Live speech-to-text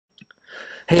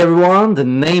Hey everyone, the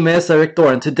name is Erik,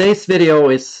 and today's video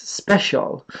is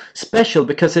special. Special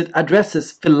because it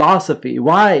addresses philosophy,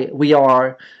 why we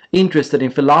are interested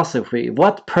in philosophy,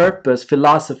 what purpose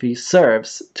philosophy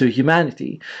serves to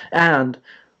humanity, and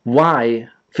why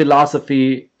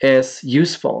philosophy is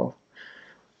useful.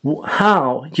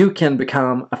 How you can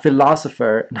become a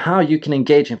philosopher and how you can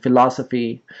engage in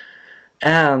philosophy,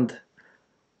 and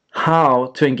how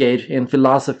to engage in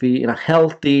philosophy in a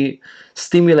healthy,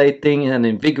 stimulating, and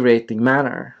invigorating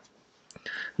manner.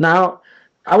 Now,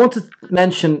 I want to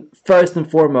mention first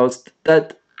and foremost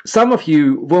that some of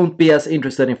you won't be as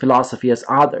interested in philosophy as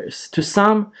others. To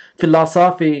some,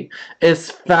 philosophy is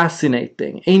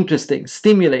fascinating, interesting,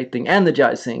 stimulating,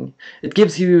 energizing. It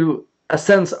gives you a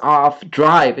sense of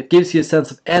drive, it gives you a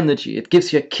sense of energy, it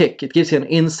gives you a kick, it gives you an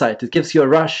insight, it gives you a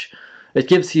rush. It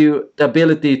gives you the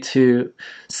ability to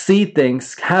see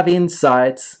things, have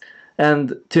insights,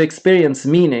 and to experience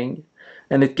meaning.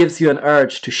 And it gives you an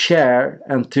urge to share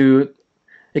and to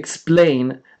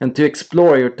explain and to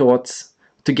explore your thoughts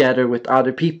together with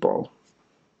other people.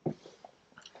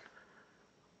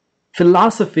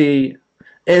 Philosophy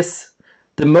is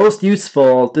the most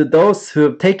useful to those who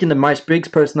have taken the Myers-Briggs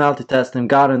personality test and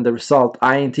gotten the result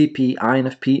INTP,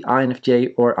 INFP,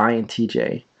 INFJ, or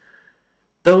INTJ.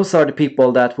 Those are the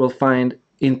people that will find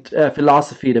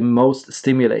philosophy the most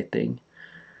stimulating.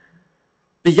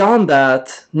 Beyond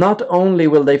that, not only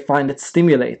will they find it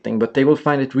stimulating, but they will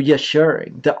find it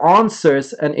reassuring. The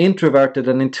answers an introverted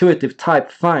and intuitive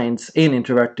type finds in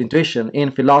introverted intuition,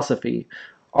 in philosophy,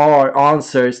 are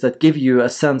answers that give you a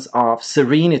sense of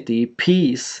serenity,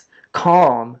 peace,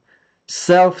 calm,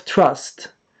 self-trust,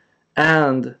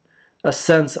 and a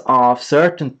sense of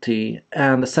certainty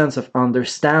and a sense of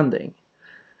understanding.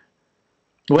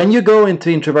 When you go into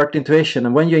introverted intuition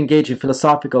and when you engage in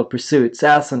philosophical pursuits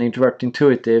as an introverted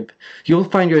intuitive, you'll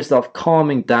find yourself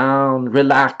calming down,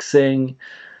 relaxing,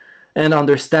 and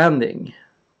understanding.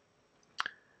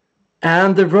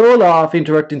 And the role of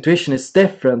introverted intuition is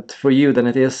different for you than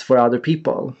it is for other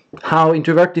people. How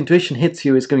introverted intuition hits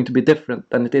you is going to be different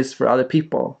than it is for other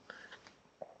people.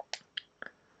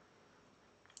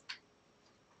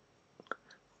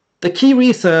 The key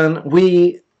reason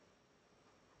we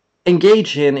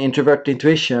engage in introverted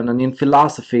intuition and in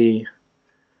philosophy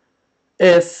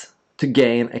is to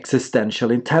gain existential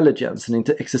intelligence and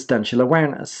existential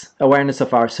awareness. Awareness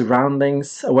of our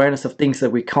surroundings, awareness of things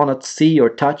that we cannot see or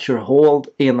touch or hold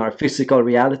in our physical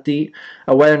reality,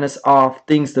 awareness of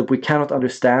things that we cannot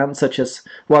understand, such as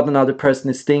what another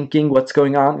person is thinking, what's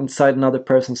going on inside another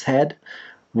person's head,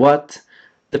 what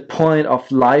the point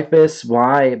of life is,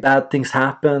 why bad things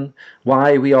happen,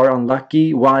 why we are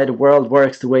unlucky, why the world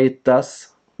works the way it does,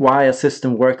 why a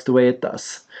system works the way it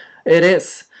does. It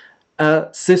is a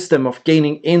system of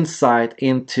gaining insight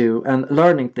into and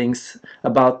learning things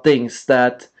about things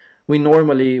that we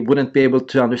normally wouldn't be able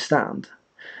to understand.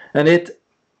 And it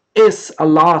is a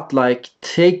lot like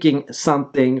taking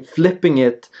something, flipping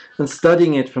it, and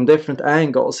studying it from different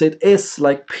angles. It is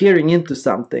like peering into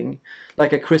something,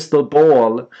 like a crystal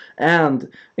ball, and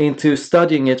into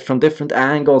studying it from different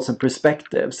angles and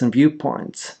perspectives and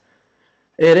viewpoints.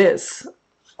 It is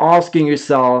asking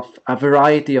yourself a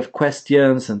variety of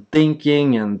questions and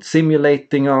thinking and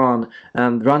simulating on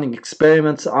and running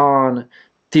experiments on,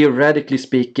 theoretically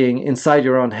speaking, inside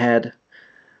your own head,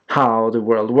 how the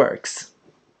world works.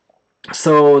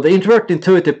 So the introverted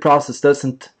intuitive process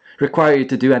doesn't require you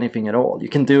to do anything at all. You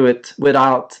can do it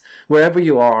without, wherever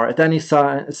you are, at any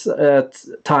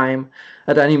time,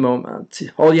 at any moment.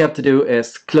 All you have to do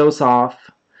is close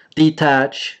off,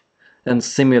 detach, and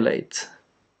simulate.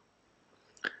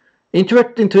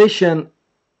 Introverted intuition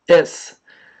is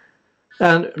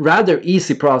a rather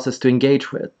easy process to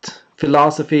engage with.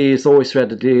 Philosophy is always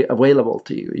readily available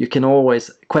to you. You can always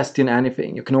question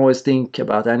anything. You can always think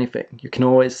about anything.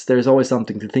 There's always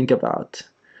something to think about.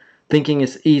 Thinking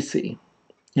is easy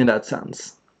in that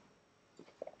sense.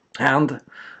 And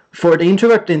for the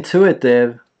introverted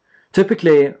intuitive,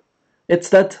 typically it's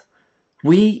that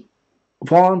we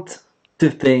want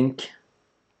to think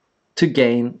to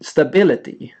gain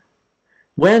stability.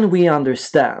 When we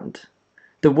understand,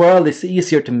 the world is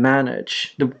easier to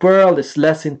manage. The world is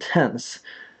less intense.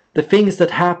 The things that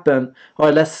happen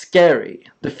are less scary.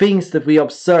 The things that we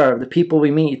observe, the people we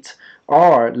meet,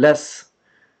 are less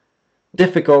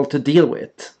difficult to deal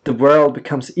with. The world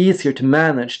becomes easier to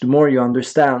manage the more you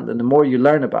understand and the more you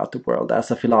learn about the world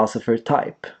as a philosopher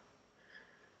type.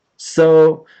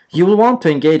 So you will want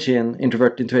to engage in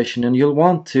introverted intuition and you'll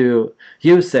want to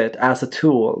use it as a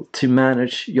tool to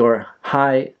manage your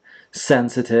high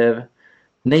sensitive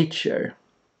nature.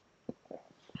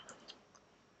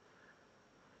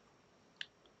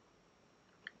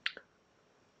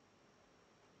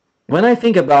 When I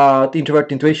think about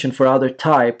introvert intuition for other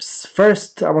types,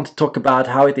 first I want to talk about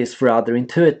how it is for other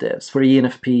intuitives, for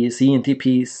ENFPs,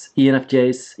 ENTPs,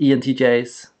 ENFJs,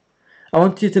 ENTJs. I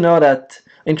want you to know that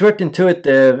introvert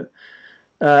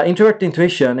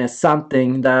intuition is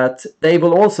something that they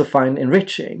will also find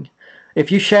enriching. If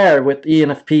you share with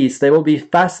ENFPs, they will be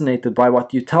fascinated by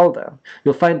what you tell them.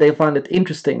 They'll find it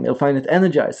interesting, they'll find it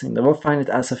energizing, they will find it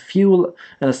as a fuel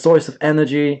and a source of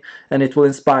energy, and it will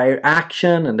inspire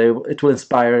action, and it will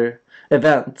inspire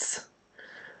events.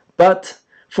 But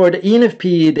for the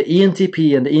ENFP, the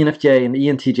ENTP, and the ENFJ, and the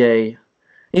ENTJ,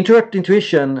 introvert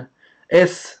intuition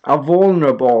is a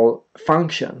vulnerable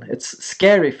function. It's a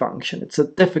scary function. It's a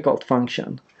difficult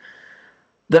function.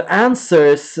 The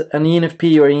answers an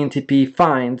ENFP or ENTP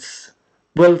finds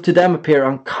will to them appear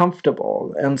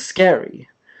uncomfortable and scary.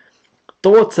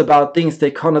 Thoughts about things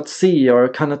they cannot see or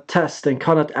cannot test and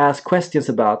cannot ask questions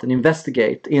about and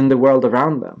investigate in the world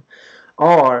around them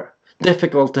are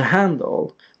difficult to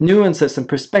handle. Nuances and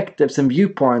perspectives and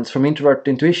viewpoints from introvert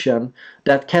intuition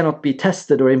that cannot be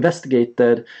tested or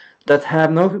investigated, that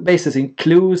have no basis in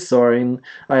clues or in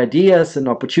ideas and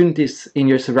opportunities in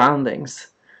your surroundings,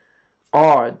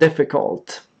 are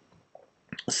difficult.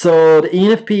 So the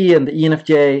ENFP and the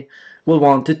ENFJ will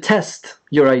want to test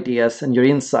your ideas and your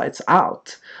insights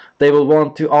out. They will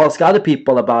want to ask other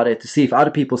people about it to see if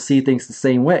other people see things the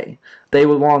same way. They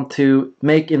will want to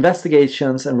make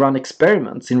investigations and run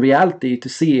experiments in reality to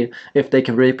see if they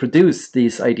can reproduce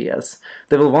these ideas.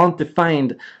 They will want to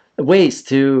find ways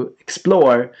to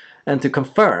explore and to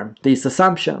confirm these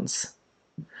assumptions.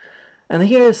 And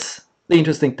here's the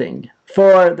interesting thing.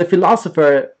 For the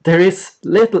philosopher, there is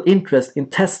little interest in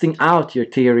testing out your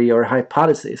theory or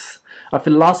hypothesis. A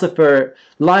philosopher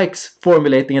likes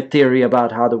formulating a theory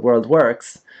about how the world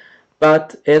works,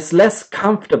 but is less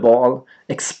comfortable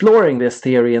exploring this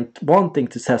theory and wanting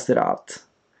to test it out.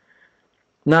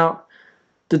 Now,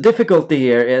 the difficulty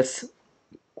here is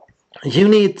you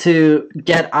need to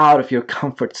get out of your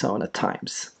comfort zone at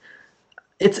times.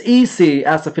 It's easy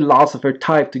as a philosopher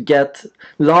type to get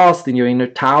lost in your inner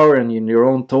tower and in your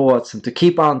own thoughts and to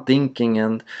keep on thinking,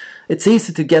 and it's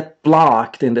easy to get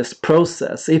blocked in this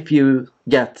process if you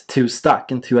get too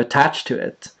stuck and too attached to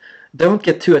it. Don't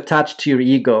get too attached to your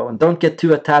ego, and don't get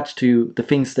too attached to the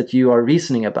things that you are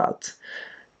reasoning about.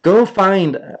 Go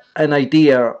find an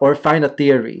idea or find a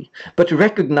theory, but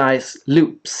recognize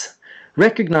loops.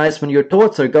 Recognize when your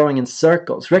thoughts are going in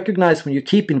circles. Recognize when you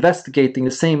keep investigating the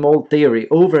same old theory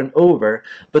over and over,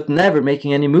 but never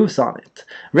making any moves on it.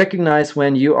 Recognize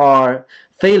when you are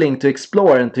failing to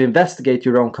explore and to investigate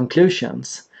your own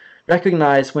conclusions.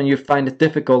 Recognize when you find it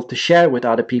difficult to share with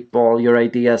other people your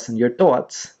ideas and your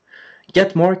thoughts.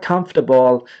 Get more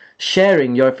comfortable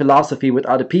sharing your philosophy with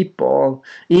other people,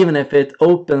 even if it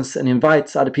opens and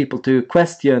invites other people to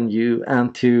question you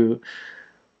and to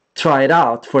try it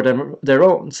out for their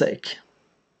own sake.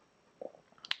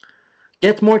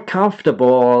 Get more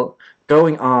comfortable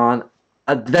going on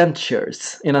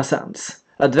adventures, in a sense.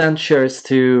 Adventures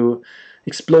to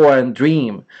explore and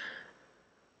dream.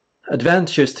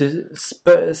 Adventures to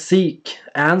seek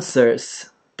answers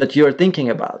that you're thinking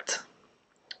about.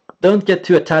 Don't get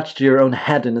too attached to your own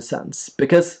head, in a sense,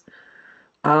 because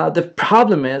the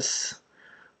problem is,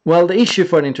 well, the issue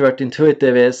for an introvert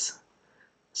intuitive is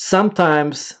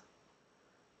sometimes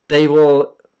they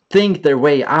will think their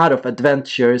way out of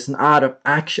adventures and out of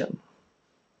action.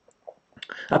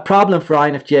 A problem for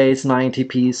INFJs and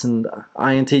INTPs and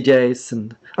INTJs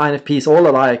and INFPs all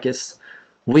alike is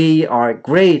we are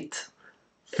great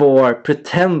for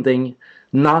pretending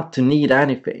not to need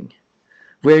anything.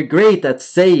 We're great at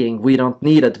saying we don't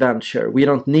need adventure, we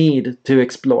don't need to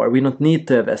explore, we don't need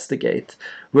to investigate.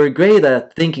 We're great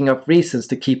at thinking of reasons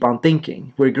to keep on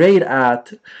thinking. We're great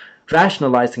at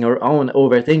rationalizing our own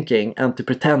overthinking and to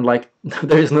pretend like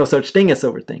there is no such thing as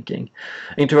overthinking.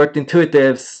 Introvert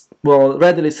intuitives will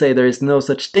readily say there is no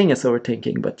such thing as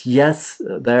overthinking, but yes,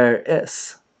 there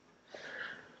is.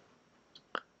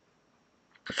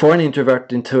 For an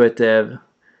introvert intuitive,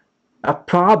 a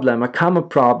common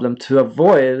problem to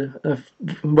avoid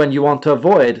when you want to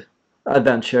avoid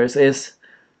adventures is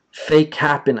fake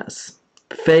happiness,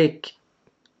 fake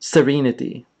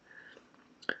serenity.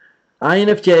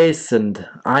 INFJs and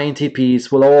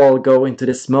INTPs will all go into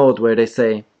this mode where they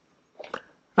say,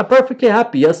 I'm perfectly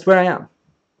happy just where I am.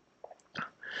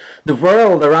 The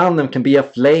world around them can be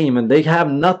aflame and they have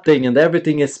nothing and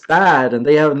everything is bad and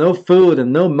they have no food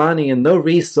and no money and no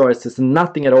resources and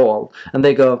nothing at all. And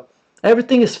they go,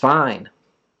 everything is fine.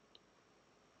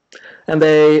 And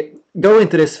they go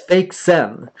into this fake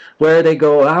zen where they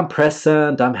go, I'm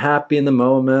present, I'm happy in the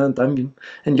moment, I'm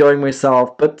enjoying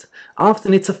myself. But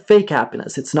often it's a fake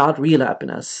happiness. It's not real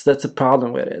happiness. That's a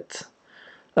problem with it.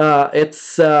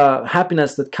 It's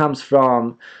happiness that comes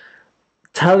from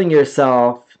telling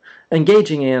yourself,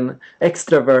 engaging in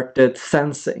extroverted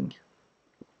sensing.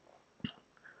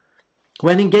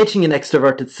 When engaging in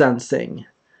extroverted sensing,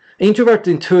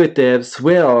 introverted intuitives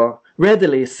will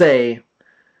readily say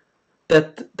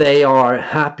that they are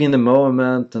happy in the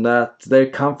moment and that they're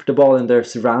comfortable in their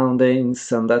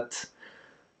surroundings and that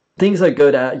things are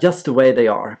good just the way they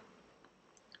are.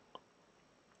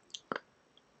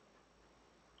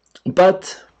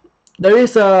 But there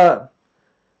is a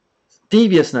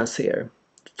deviousness here.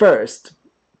 First,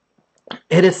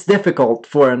 it is difficult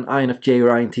for an INFJ or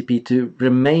INTP to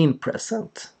remain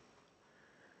present.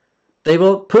 They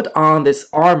will put on this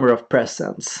armor of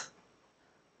presence,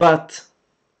 but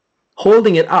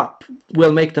holding it up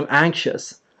will make them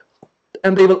anxious,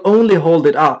 and they will only hold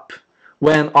it up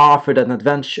when offered an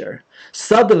adventure.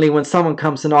 Suddenly, when someone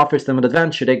comes and offers them an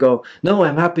adventure, they go, no,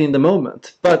 I'm happy in the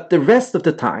moment. But the rest of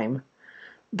the time,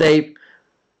 they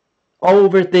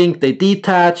overthink, they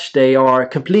detach, they are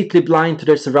completely blind to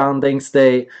their surroundings,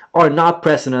 they are not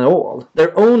present at all.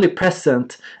 They're only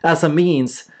present as a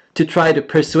means to try to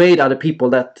persuade other people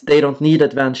that they don't need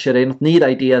adventure, they don't need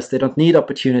ideas, they don't need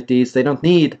opportunities, they don't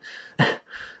need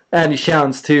any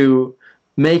chance to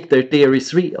make their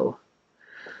theories real.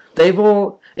 They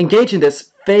will engage in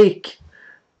this fake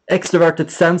extroverted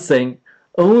sensing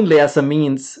only as a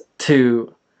means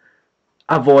to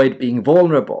avoid being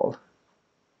vulnerable.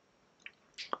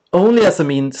 Only as a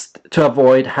means to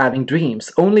avoid having dreams.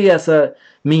 Only as a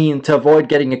mean to avoid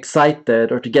getting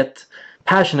excited or to get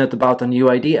passionate about a new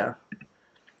idea.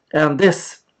 And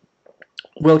this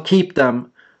will keep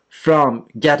them from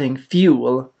getting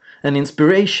fuel and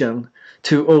inspiration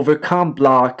to overcome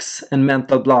blocks and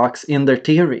mental blocks in their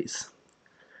theories.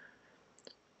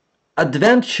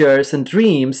 Adventures and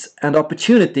dreams and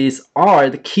opportunities are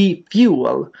the key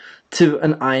fuel to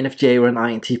an INFJ or an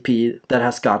INTP that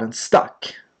has gotten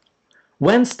stuck.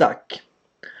 When stuck,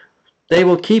 they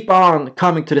will keep on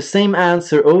coming to the same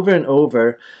answer over and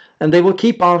over, and they will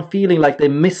keep on feeling like they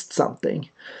missed something,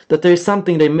 that there is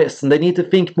something they missed, and they need to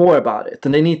think more about it,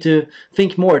 and they need to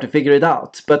think more to figure it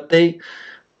out, but they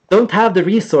don't have the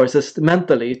resources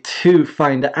mentally to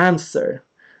find the answer.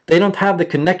 They don't have the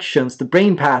connections, the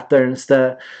brain patterns,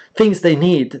 the things they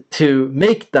need to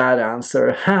make that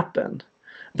answer happen.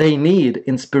 They need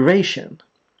inspiration.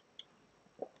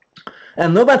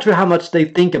 And no matter how much they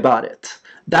think about it,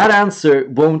 that answer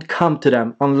won't come to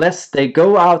them unless they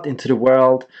go out into the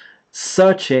world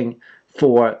searching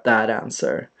for that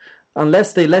answer.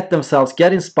 Unless they let themselves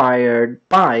get inspired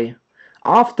by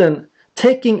often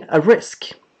taking a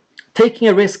risk. Taking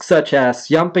a risk such as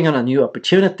jumping on a new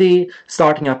opportunity,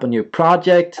 starting up a new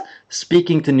project,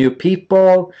 speaking to new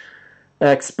people,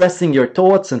 expressing your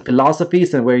thoughts and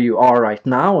philosophies and where you are right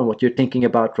now and what you're thinking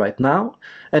about right now,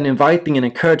 and inviting and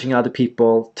encouraging other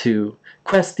people to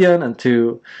question and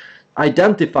to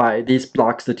identify these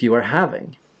blocks that you are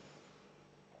having.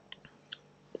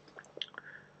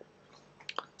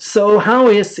 So how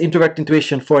is introverted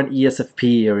intuition for an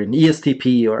ESFP or an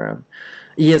ESTP or an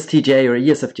ESTJ or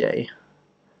ESFJ?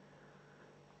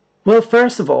 Well,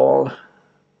 first of all,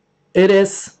 it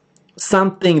is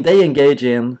something they engage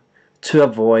in to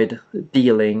avoid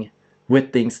dealing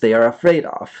with things they are afraid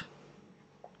of.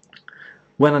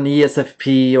 When an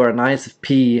ESFP or an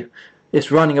ISFP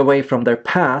is running away from their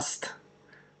past,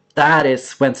 that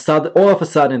is when all of a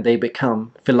sudden they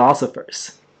become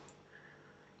philosophers.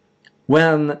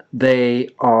 When they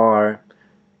are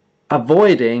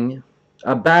avoiding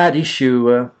a bad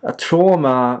issue, a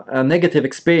trauma, a negative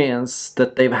experience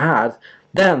that they've had,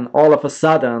 then all of a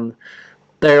sudden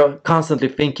they're constantly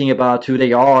thinking about who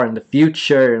they are in the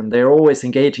future, and they're always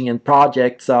engaging in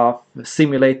projects of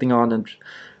simulating on and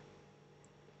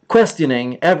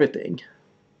questioning everything.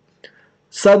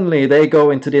 Suddenly they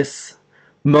go into this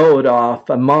mode of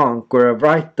a monk or a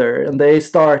writer, and they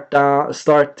start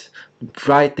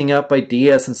writing up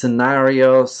ideas and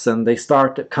scenarios, and they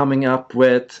start coming up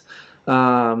with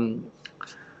some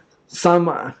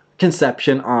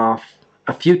conception of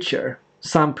a future,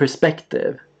 some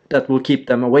perspective that will keep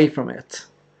them away from it.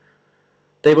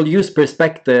 They will use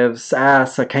perspectives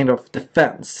as a kind of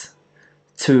defense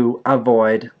to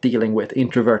avoid dealing with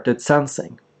introverted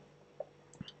sensing.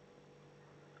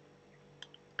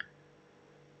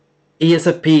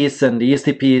 ESFPs and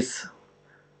ESTPs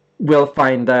will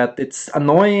find that it's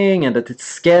annoying and that it's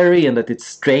scary and that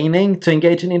it's draining to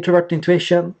engage in introverted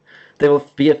intuition. they will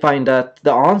find that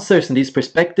the answers and these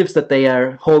perspectives that they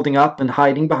are holding up and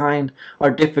hiding behind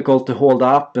are difficult to hold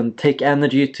up and take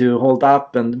energy to hold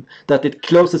up, and that it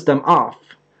closes them off.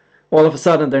 All of a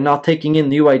sudden, they're not taking in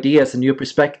new ideas and new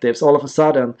perspectives. All of a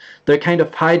sudden, they're kind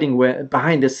of hiding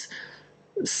behind this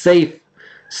safe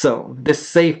zone, this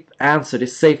safe answer,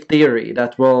 this safe theory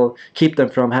that will keep them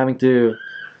from having to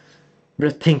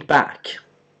think back.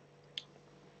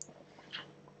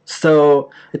 So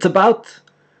it's about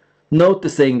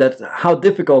noticing that how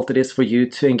difficult it is for you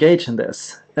to engage in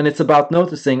this. And it's about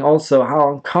noticing also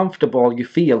how uncomfortable you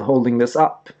feel holding this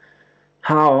up.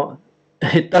 How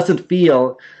it doesn't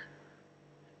feel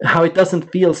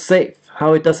safe,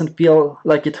 how it doesn't feel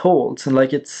like it holds and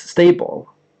like it's stable.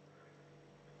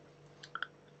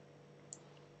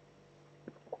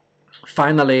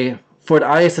 Finally, for the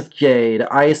ISFJ, the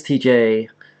ISTJ,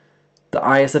 the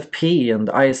ISFP, and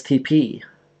the ISTP,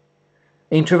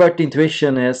 introvert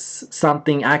intuition is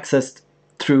something accessed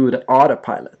through the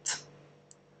autopilot.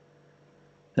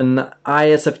 An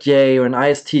ISFJ or an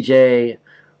ISTJ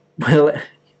will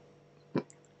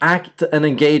act and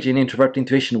engage in introvert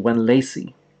intuition when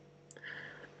lazy.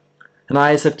 An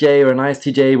ISFJ or an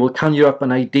ISTJ will conjure up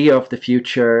an idea of the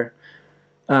future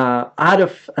out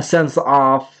of a sense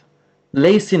of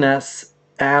laziness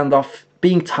and of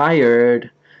being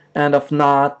tired and of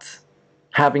not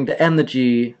having the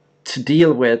energy to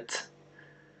deal with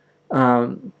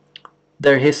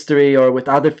their history or with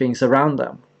other things around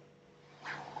them.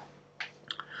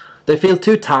 They feel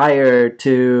too tired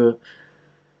to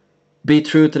be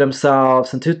true to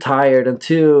themselves, and too tired and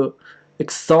too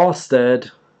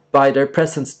exhausted by their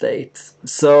present state.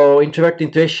 So introvert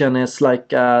intuition is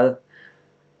like a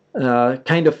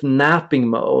kind of napping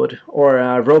mode, or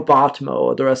a robot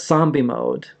mode, or a zombie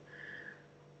mode.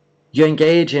 You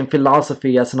engage in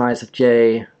philosophy as an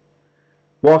ISFJ,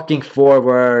 walking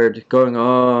forward, going,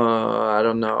 oh, I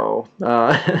don't know,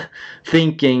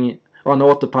 thinking on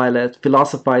autopilot,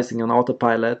 philosophizing on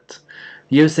autopilot,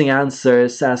 using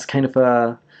answers as kind of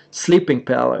a sleeping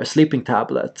pill or a sleeping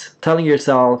tablet, telling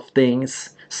yourself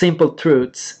things, simple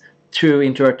truths through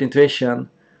introvert intuition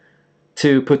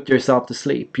to put yourself to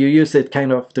sleep. You use it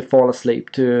kind of to fall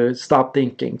asleep, to stop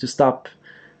thinking, to stop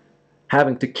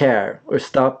having to care, or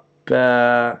stop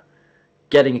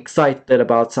getting excited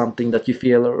about something that you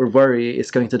feel or worry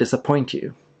is going to disappoint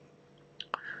you.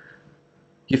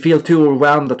 You feel too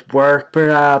overwhelmed at work,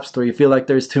 perhaps, or you feel like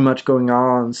there's too much going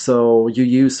on, so you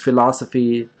use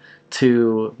philosophy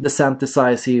to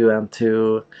desensitize you and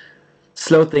to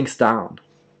slow things down.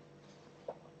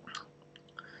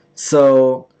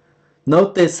 So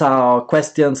notice how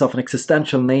questions of an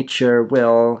existential nature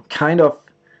will kind of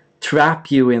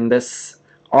trap you in this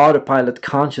autopilot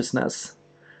consciousness.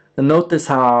 And notice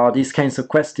how these kinds of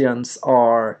questions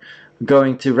are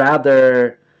going to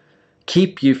rather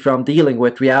keep you from dealing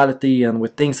with reality and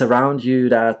with things around you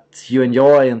that you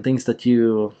enjoy and things that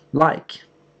you like.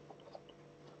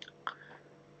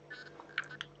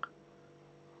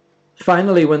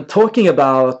 Finally, when talking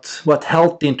about what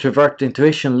healthy introvert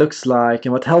intuition looks like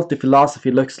and what healthy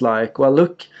philosophy looks like, well,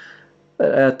 look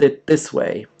at it this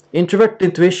way. Introvert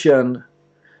intuition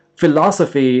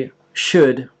philosophy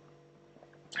should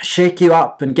shake you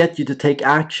up and get you to take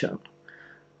action.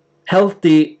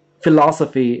 Healthy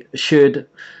philosophy should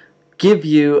give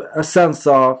you a sense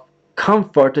of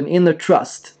comfort and inner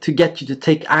trust to get you to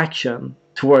take action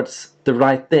towards the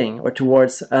right thing, or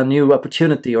towards a new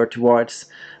opportunity, or towards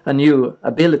a new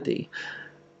ability.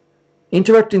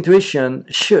 Introvert intuition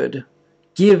should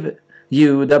give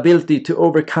you the ability to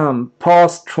overcome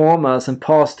past traumas and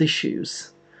past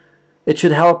issues. It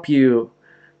should help you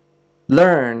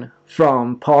learn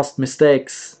from past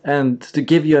mistakes and to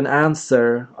give you an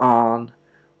answer on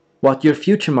what your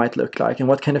future might look like and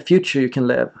what kind of future you can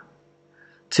live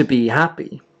to be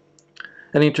happy.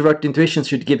 And introvert intuition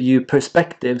should give you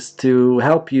perspectives to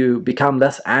help you become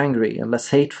less angry and less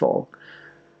hateful.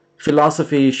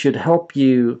 Philosophy should help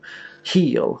you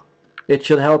heal. It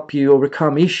should help you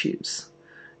overcome issues.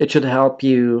 It should help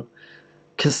you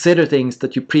consider things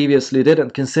that you previously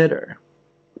didn't consider.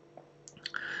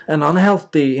 An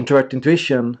unhealthy introvert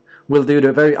intuition will do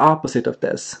the very opposite of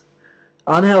this.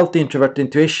 Unhealthy introvert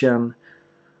intuition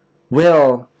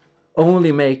will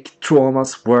only make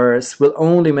traumas worse, will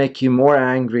only make you more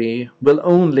angry, will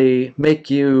only make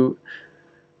you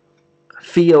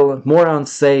feel more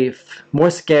unsafe, more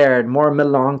scared, more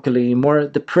melancholy, more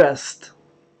depressed.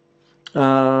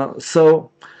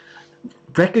 So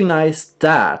recognize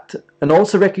that, and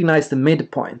also recognize the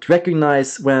midpoint.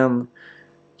 Recognize when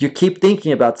you keep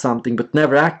thinking about something but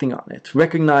never acting on it.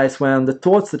 Recognize when the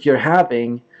thoughts that you're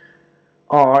having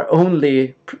are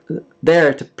only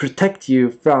there to protect you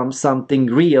from something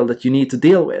real that you need to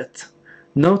deal with.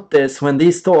 Notice when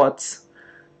these thoughts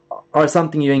are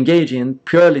something you engage in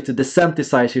purely to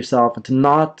desensitize yourself and to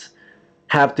not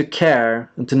have to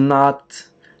care and to not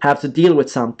have to deal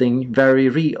with something very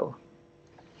real.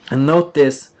 And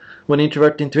notice when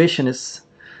introverted intuition is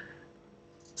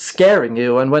scaring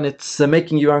you and when it's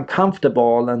making you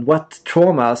uncomfortable and what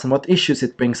traumas and what issues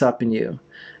it brings up in you.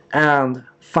 And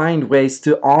find ways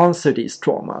to answer these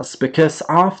traumas, because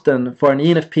often for an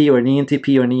ENFP or an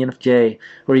ENTP or an ENFJ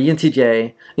or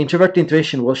ENTJ, introverted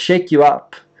intuition will shake you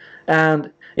up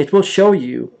and it will show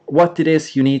you what it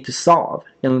is you need to solve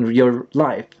in your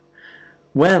life.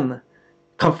 When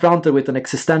confronted with an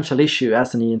existential issue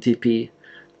as an ENTP,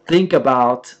 think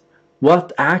about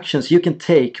what actions you can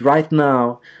take right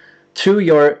now through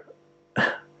your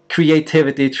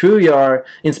creativity, through your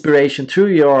inspiration, through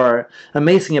your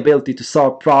amazing ability to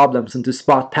solve problems and to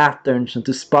spot patterns and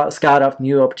to scout out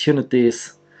new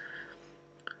opportunities.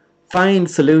 Find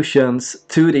solutions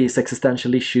to these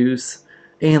existential issues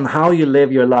in how you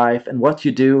live your life and what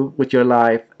you do with your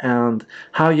life and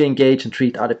how you engage and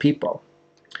treat other people.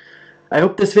 I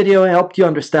hope this video helped you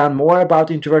understand more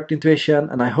about introverted intuition,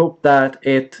 and I hope that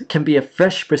it can be a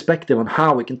fresh perspective on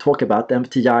how we can talk about the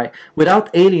MBTI without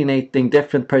alienating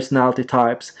different personality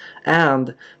types,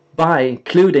 and by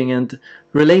including and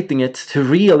relating it to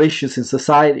real issues in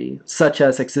society, such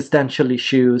as existential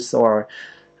issues or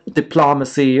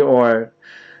diplomacy or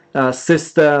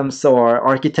systems or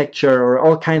architecture or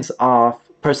all kinds of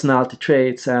personality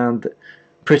traits and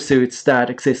pursuits that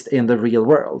exist in the real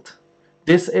world.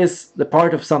 This is the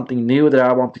part of something new that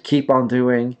I want to keep on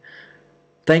doing.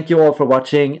 Thank you all for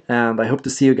watching, and I hope to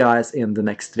see you guys in the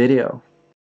next video.